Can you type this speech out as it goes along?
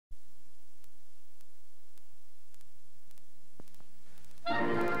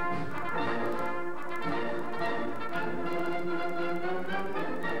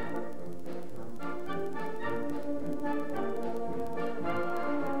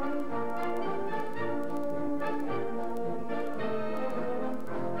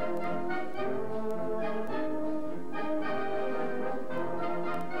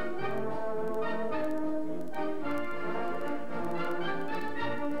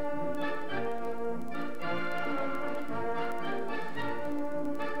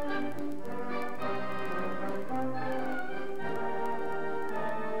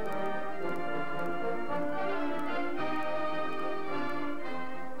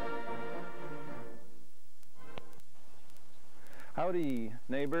Howdy,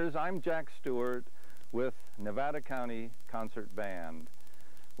 neighbors. I'm Jack Stewart with Nevada County Concert Band.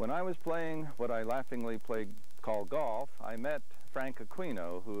 When I was playing what I laughingly call golf, I met Frank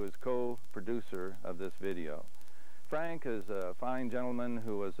Aquino, who is co-producer of this video. Frank is a fine gentleman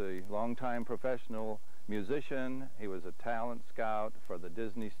who was a longtime professional musician. He was a talent scout for the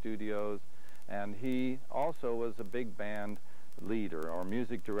Disney studios, and he also was a big band leader or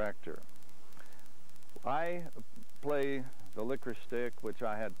music director. I play the licorice stick, which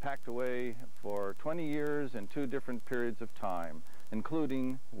I had packed away for 20 years in 2 different periods of time,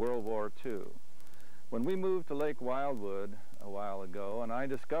 including World War II. When we moved to Lake Wildwood a while ago and I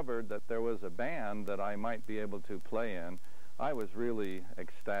discovered that there was a band that I might be able to play in, I was really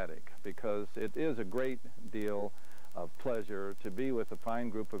ecstatic, because it is a great deal of pleasure to be with a fine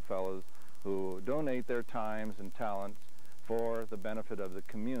group of fellows who donate their times and talents for the benefit of the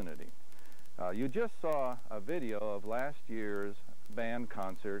community. You just saw a video of last year's band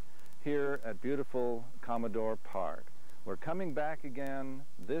concert here at beautiful Commodore Park. We're coming back again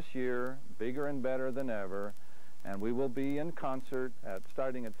this year, bigger and better than ever, and we will be in concert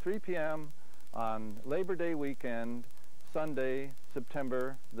starting at 3 p.m. on Labor Day weekend, Sunday,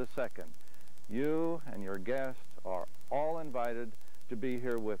 September the 2nd. You and your guests are all invited to be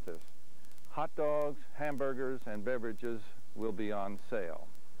here with us. Hot dogs, hamburgers, and beverages will be on sale.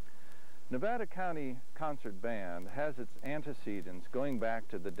 Nevada County Concert Band has its antecedents going back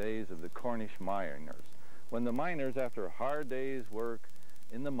to the days of the Cornish miners, when the miners, after a hard day's work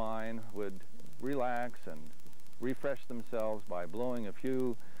in the mine, would relax and refresh themselves by blowing a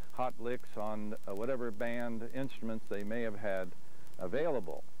few hot licks on whatever band instruments they may have had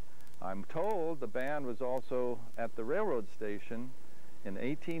available. I'm told the band was also at the railroad station in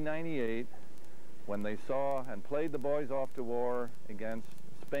 1898 when they saw and played the boys off to war against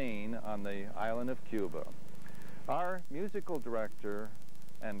Spain on the island of Cuba. Our musical director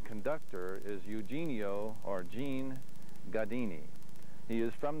and conductor is Eugenio, or Gene Gaddini. He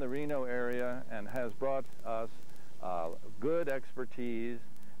is from the Reno area and has brought us good expertise,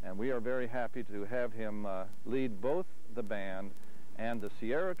 and we are very happy to have him lead both the band and the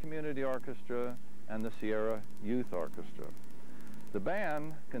Sierra Community Orchestra and the Sierra Youth Orchestra. The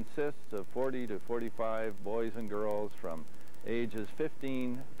band consists of 40 to 45 boys and girls from ages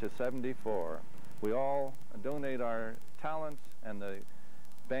 15 to 74. We all donate our talents, and the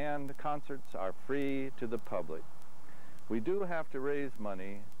band concerts are free to the public. We do have to raise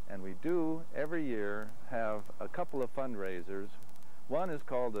money, and we do every year have a couple of fundraisers. One is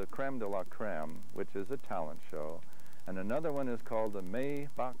called the Creme de la Creme, which is a talent show, and another one is called the May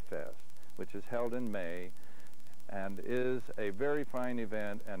Bachfest, which is held in May and is a very fine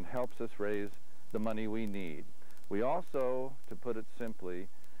event and helps us raise the money we need. We also, to put it simply,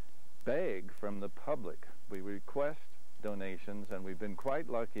 beg from the public. We request donations, and we've been quite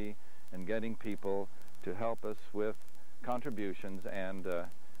lucky in getting people to help us with contributions and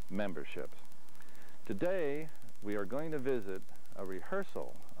memberships. Today, we are going to visit a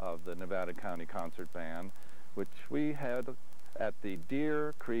rehearsal of the Nevada County Concert Band, which we had at the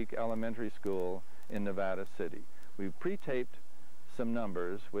Deer Creek Elementary School in Nevada City. We've pre-taped some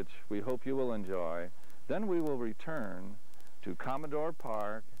numbers, which we hope you will enjoy. Then we will return to Commodore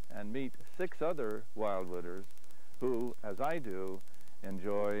Park and meet 6 other Wildwooders who, as I do,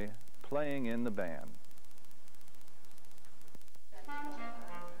 enjoy playing in the band.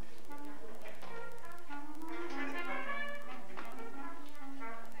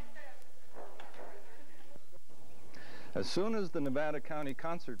 As soon as the Nevada County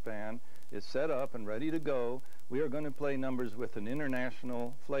Concert Band is set up and ready to go, we are going to play numbers with an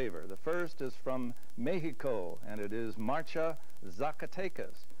international flavor. The first is from Mexico, and it is Marcha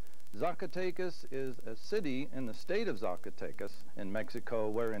Zacatecas. Zacatecas is a city in the state of Zacatecas in Mexico,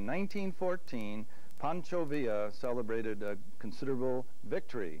 where in 1914 Pancho Villa celebrated a considerable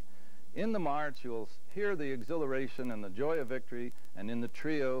victory. In the march, you'll hear the exhilaration and the joy of victory, and in the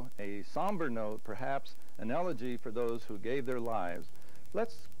trio, a somber note, perhaps an elegy for those who gave their lives.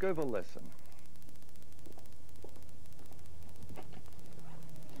 Let's give a listen.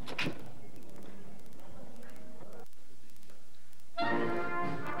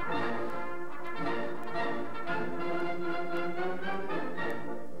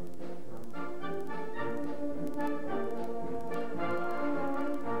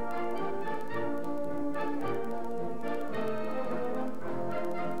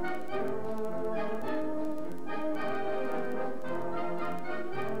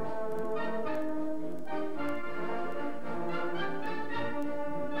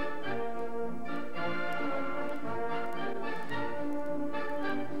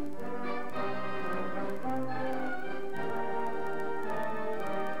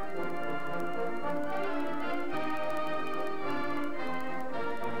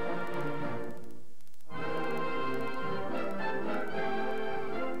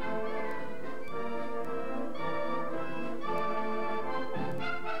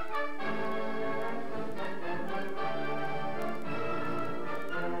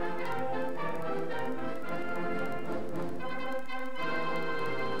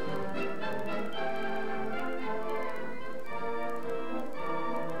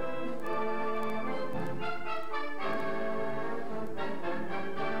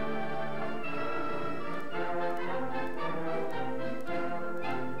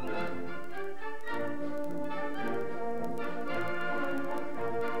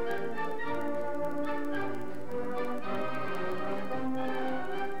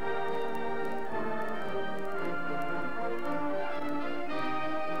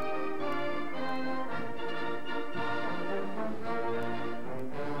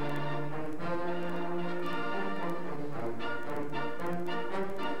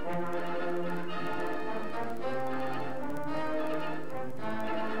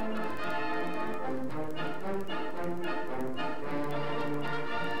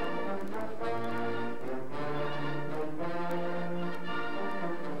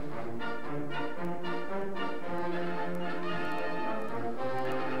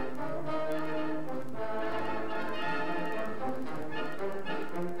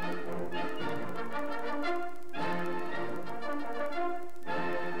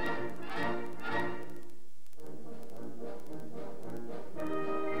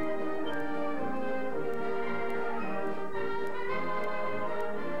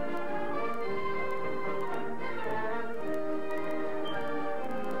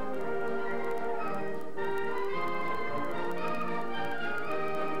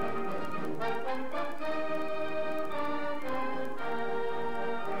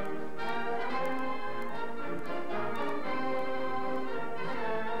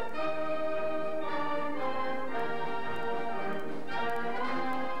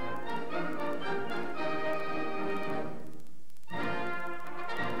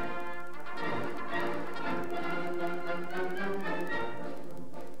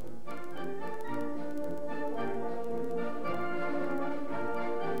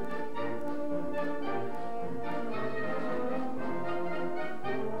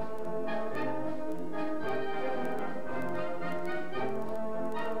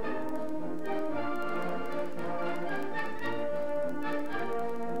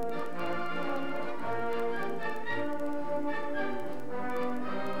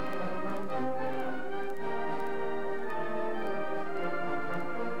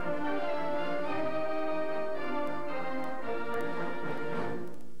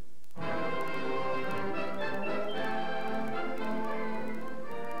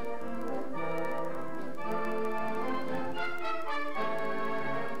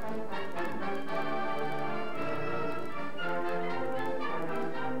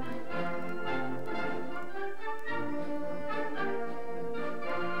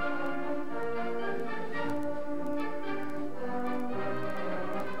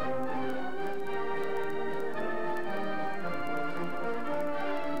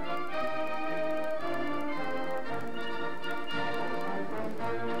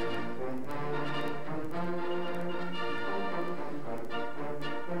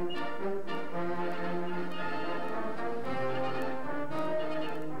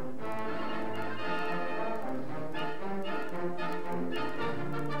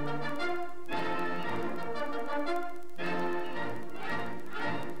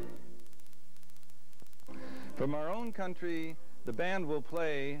 Wine Country, the band will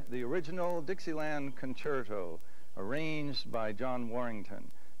play the original Dixieland Concerto, arranged by John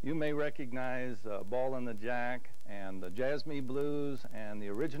Warrington. You may recognize Ball and the Jack and the Jazz Me Blues and the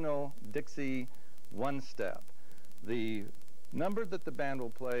original Dixie one-step. The number that the band will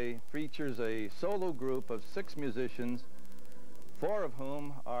play features a solo group of 6 musicians, 4 of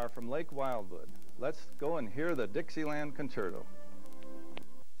whom are from Lake Wildwood. Let's go and hear the Dixieland Concerto.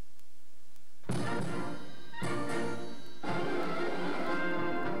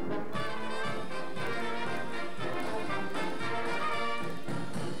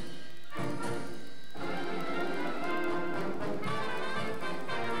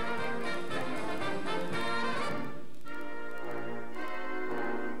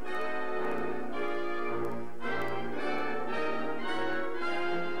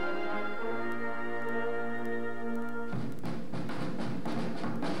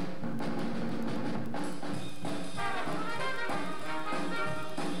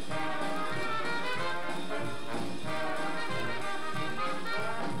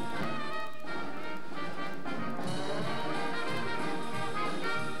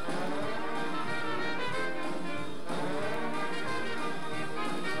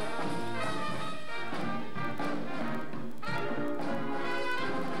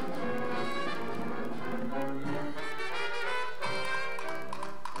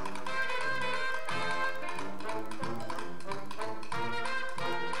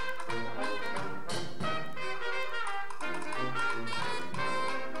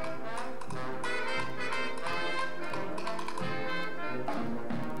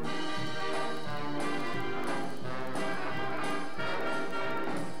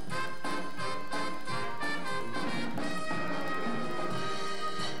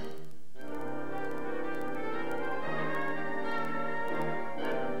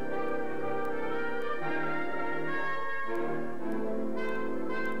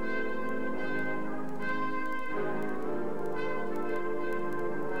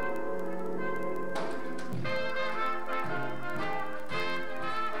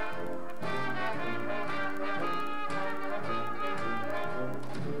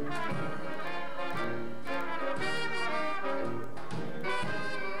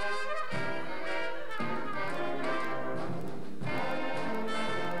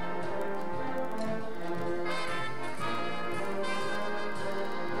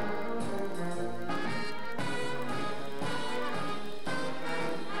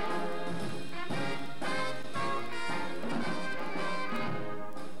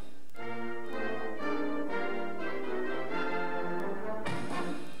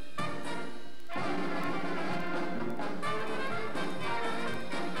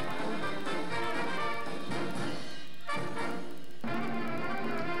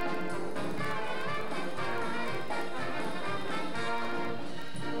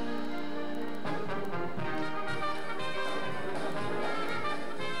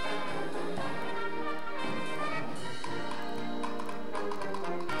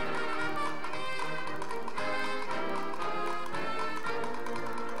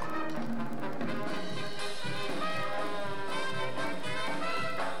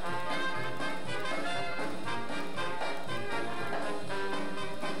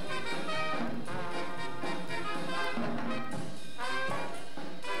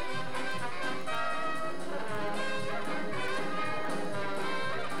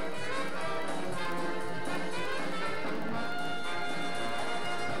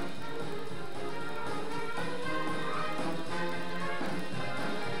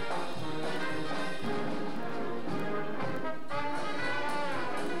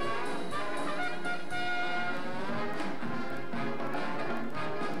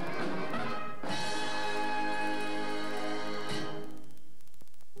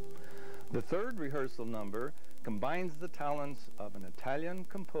 The third rehearsal number combines the talents of an Italian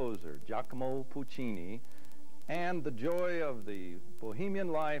composer, Giacomo Puccini, and the joy of the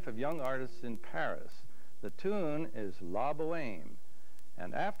bohemian life of young artists in Paris. The tune is La Boheme.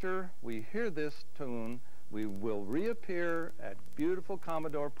 And after we hear this tune, we will reappear at beautiful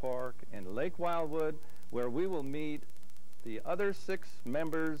Commodore Park in Lake Wildwood, where we will meet the other 6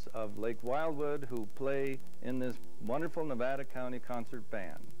 members of Lake Wildwood who play in this wonderful Nevada County Concert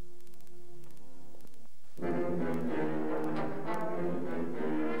Band.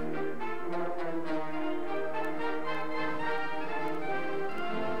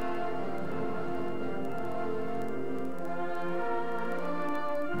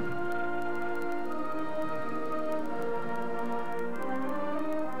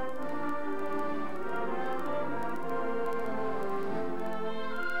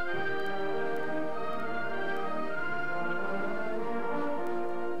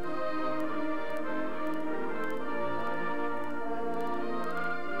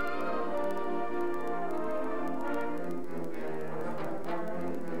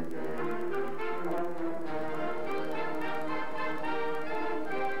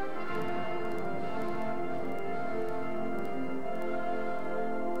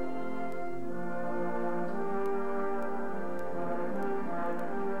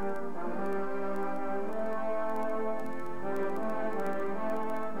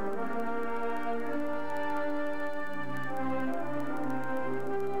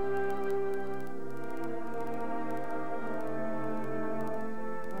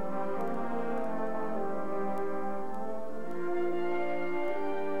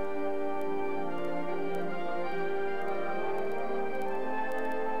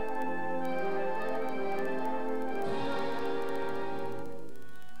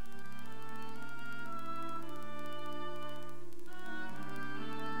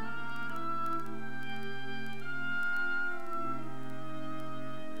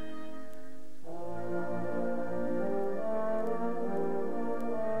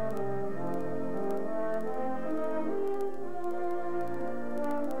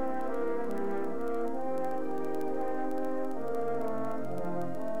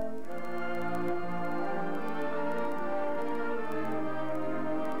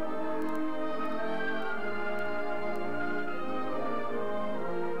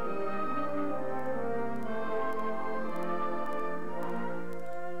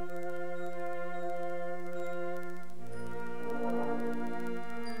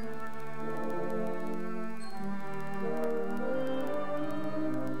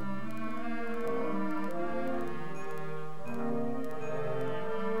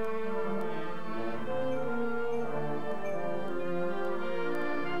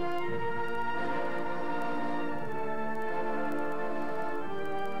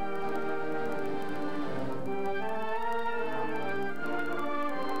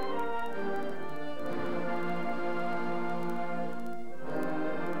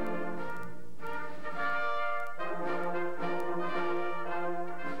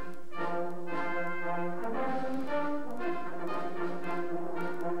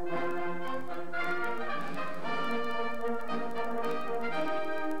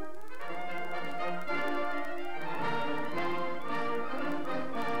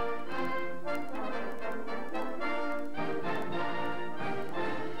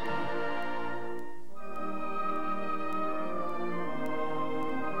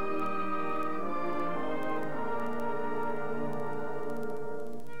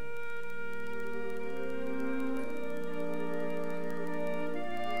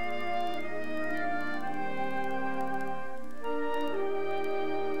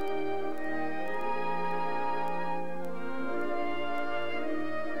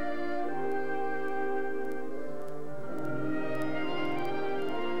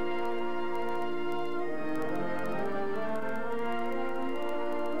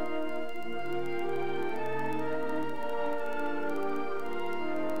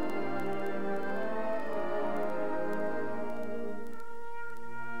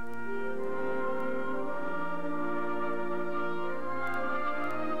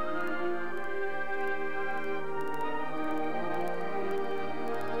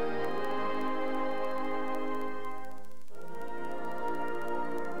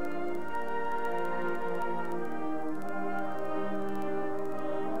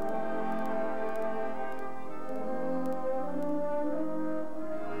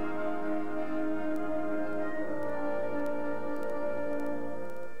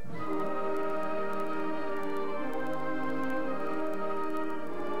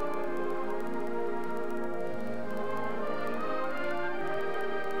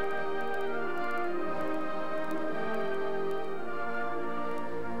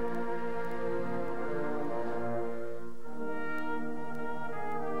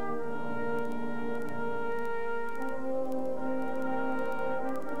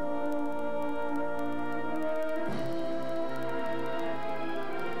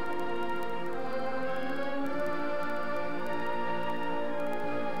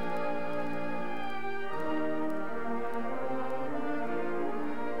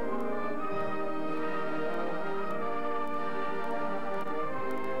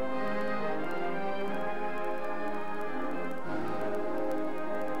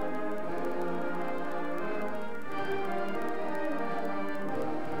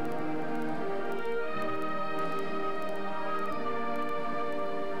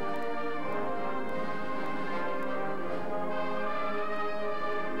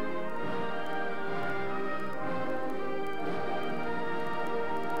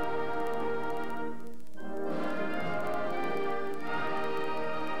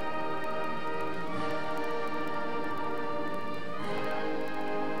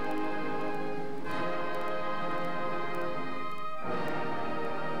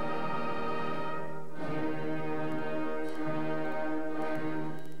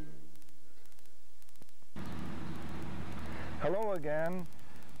 Hello again.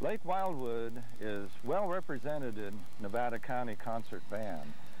 Lake Wildwood is well represented in Nevada County Concert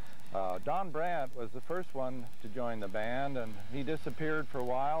Band. Don Brandt was the first one to join the band, and he disappeared for a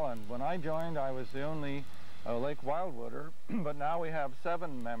while, and when I joined I was the only Lake Wildwooder, but now we have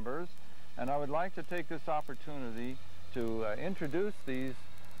 7 members, and I would like to take this opportunity to introduce these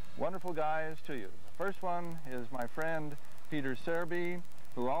wonderful guys to you. The first one is my friend Peter Searby,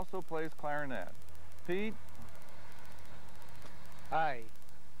 who also plays clarinet. Pete? Hi.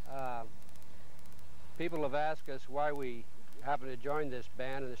 People have asked us why we happen to join this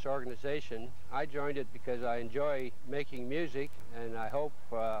band and this organization. I joined it because I enjoy making music and I hope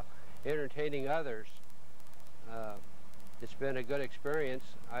entertaining others. It's been a good experience.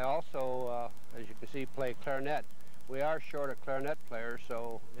 I also, as you can see, play clarinet. We are short of clarinet players,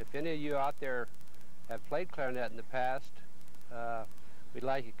 so if any of you out there have played clarinet in the past, we'd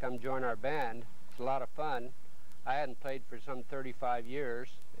like you to come join our band. It's a lot of fun. I hadn't played for some 35 years,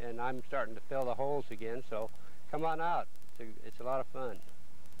 and I'm starting to fill the holes again, so come on out. It's a lot of fun.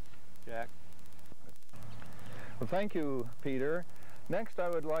 Jack? Well, thank you, Peter. Next, I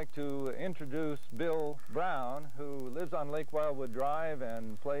would like to introduce Bill Brown, who lives on Lake Wildwood Drive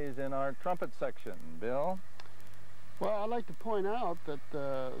and plays in our trumpet section. Bill? Well, I'd like to point out that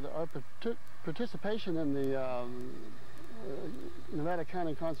our participation in the Nevada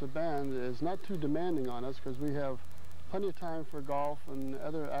County Concert Band is not too demanding on us because we have plenty of time for golf and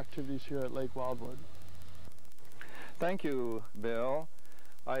other activities here at Lake Wildwood. Thank you, Bill.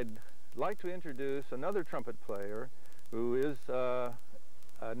 I'd like to introduce another trumpet player who is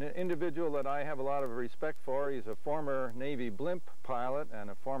an individual that I have a lot of respect for. He's a former Navy blimp pilot and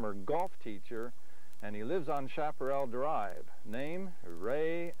a former golf teacher, and he lives on Chaparral Drive. Name,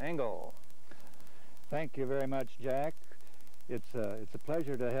 Ray Engle. Thank you very much, Jack. It's a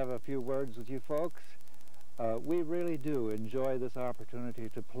pleasure to have a few words with you folks. We really do enjoy this opportunity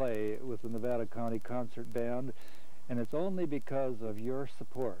to play with the Nevada County Concert Band, and it's only because of your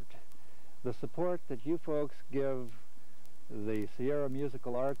support. The support that you folks give the Sierra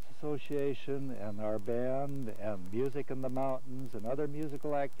Musical Arts Association and our band and Music in the Mountains and other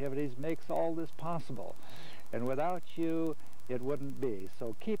musical activities makes all this possible. And without you, it wouldn't be.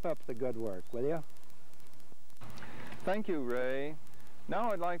 So keep up the good work, will you? Thank you, Ray.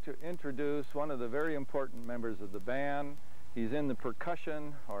 Now I'd like to introduce one of the very important members of the band. He's in the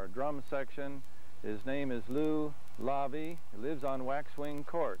percussion or drum section. His name is Lavie. He lives on Waxwing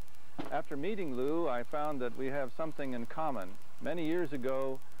Court. After meeting Lou, I found that we have something in common. Many years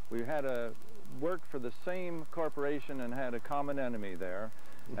ago, we had worked for the same corporation and had a common enemy there.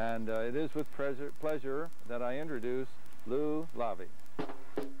 And it is with pleasure that I introduce Lavie.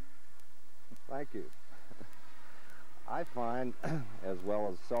 Thank you. I find, as well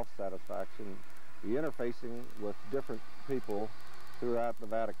as self-satisfaction, the interfacing with different people throughout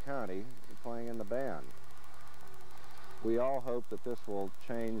Nevada County playing in the band. We all hope that this will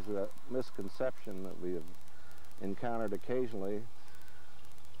change the misconception that we have encountered occasionally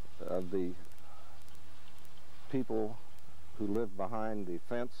of the people who live behind the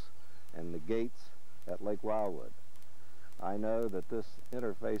fence and the gates at Lake Wildwood. I know that this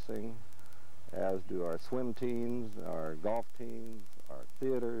interfacing, as do our swim teams, our golf teams, our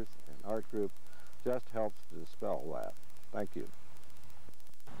theaters, and art group, just helps to dispel that. Thank you.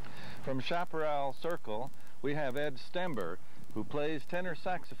 From Chaparral Circle, we have Ed Stember, who plays tenor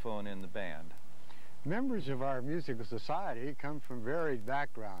saxophone in the band. Members of our musical society come from varied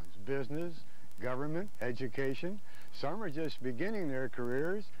backgrounds: business, government, education. Some are just beginning their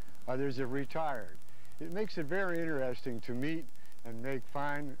careers, others have retired. It makes it very interesting to meet and make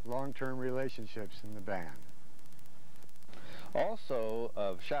fine long-term relationships in the band. Also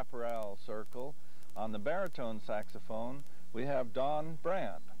of Chaparral Circle, on the baritone saxophone, we have Don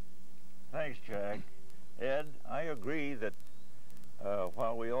Brandt. Thanks, Jack. Ed, I agree that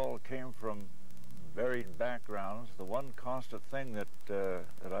while we all came from varied backgrounds, the one constant thing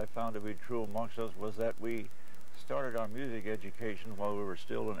that I found to be true amongst us was that we started our music education while we were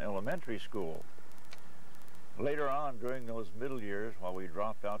still in elementary school. Later on, during those middle years, while we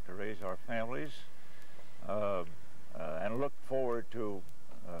dropped out to raise our families and looked forward to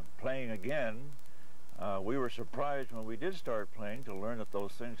playing again, we were surprised when we did start playing to learn that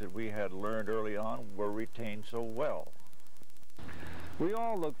those things that we had learned early on were retained so well. We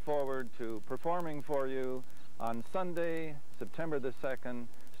all look forward to performing for you on Sunday, September the 2nd,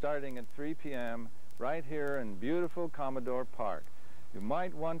 starting at 3 p.m. right here in beautiful Commodore Park. You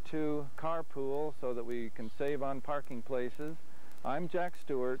might want to carpool so that we can save on parking places. I'm Jack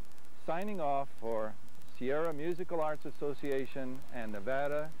Stewart, signing off for Sierra Musical Arts Association and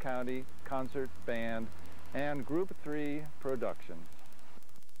Nevada County Concert Band and Group 3 Productions.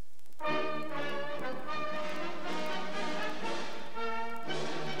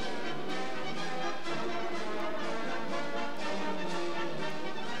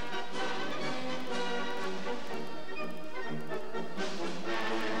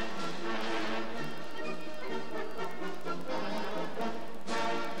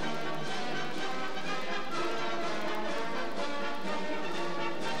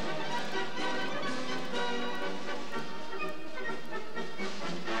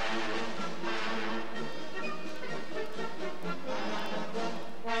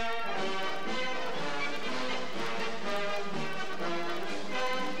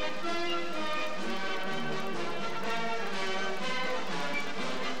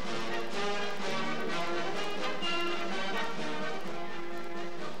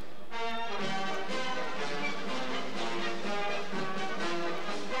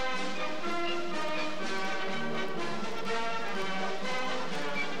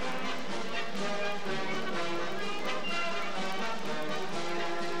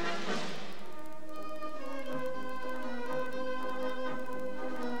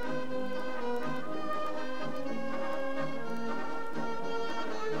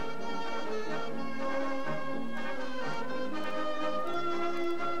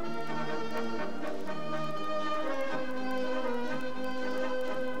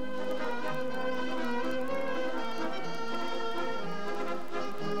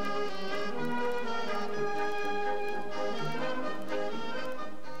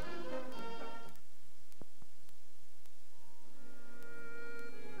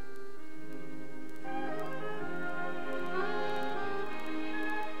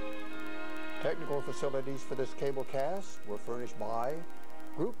 Technical facilities for this cable cast were furnished by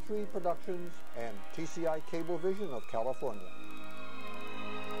Group 3 Productions and TCI Cablevision of California.